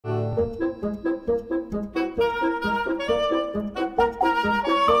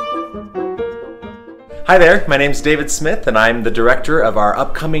Hi there, my name's David Smith and I'm the director of our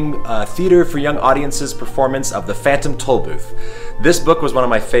upcoming Theater for Young Audiences performance of The Phantom Tollbooth. This book was one of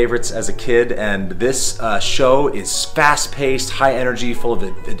my favorites as a kid, and this show is fast-paced, high energy, full of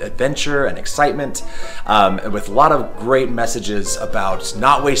adventure and excitement, with a lot of great messages about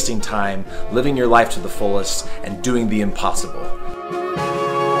not wasting time, living your life to the fullest, and doing the impossible.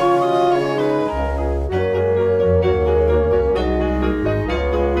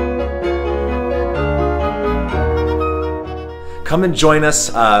 Come and join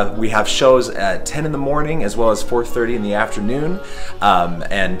us. We have shows at 10 in the morning as well as 4:30 in the afternoon,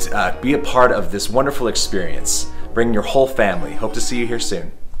 and be a part of this wonderful experience. Bring your whole family. Hope to see you here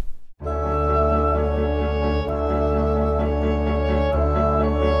soon.